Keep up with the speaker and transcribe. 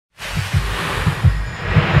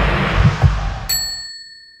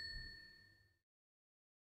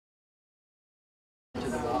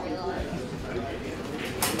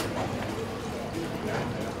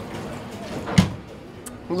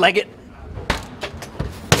Leg it.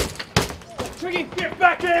 Triggy, get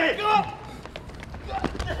back here!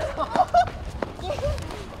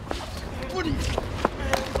 What are you?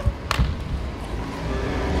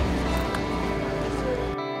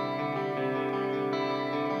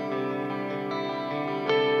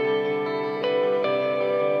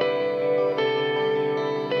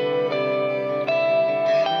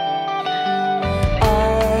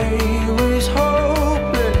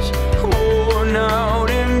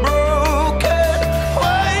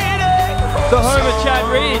 The home of Chad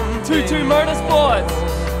Reed, 22 Motorsports,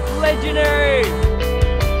 legendary.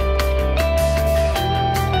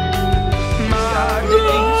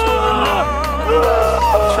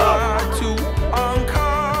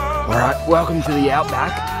 All right, welcome to the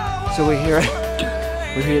Outback. So we're here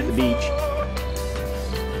at the beach.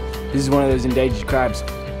 This is one of those endangered crabs.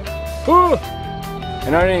 Ooh!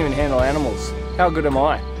 And I don't even handle animals. How good am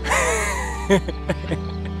I?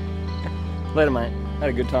 Later, mate. Had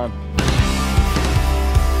a good time.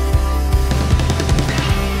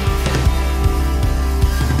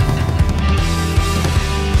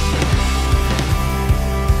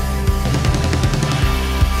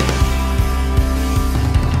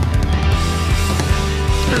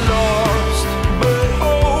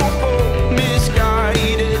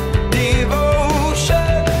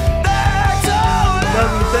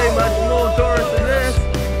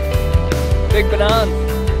 Big banana.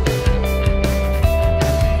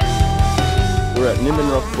 We're at Nimbin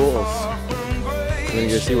Rock Falls. We're gonna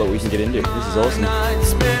go see what we can get into. This is awesome.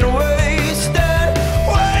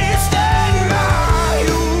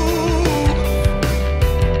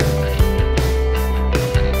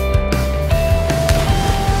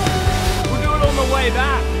 We'll do it on the way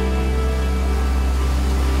back.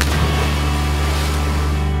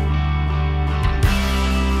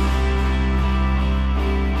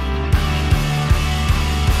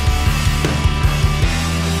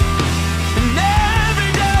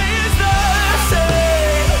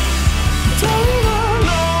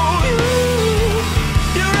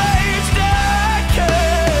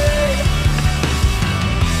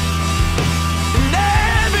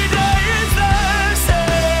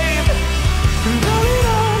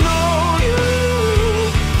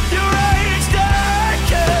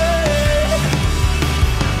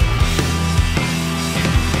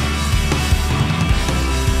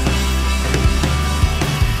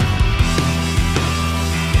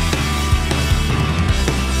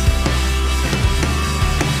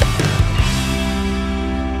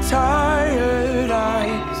 Tired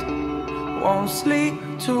eyes won't sleep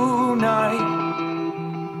tonight.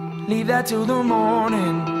 Leave that till the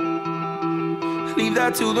morning. Leave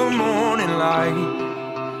that till the morning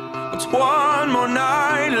light. It's one more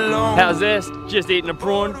night alone. How's this? Just eating a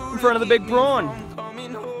prawn in front of the big prawn.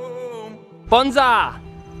 Bonza!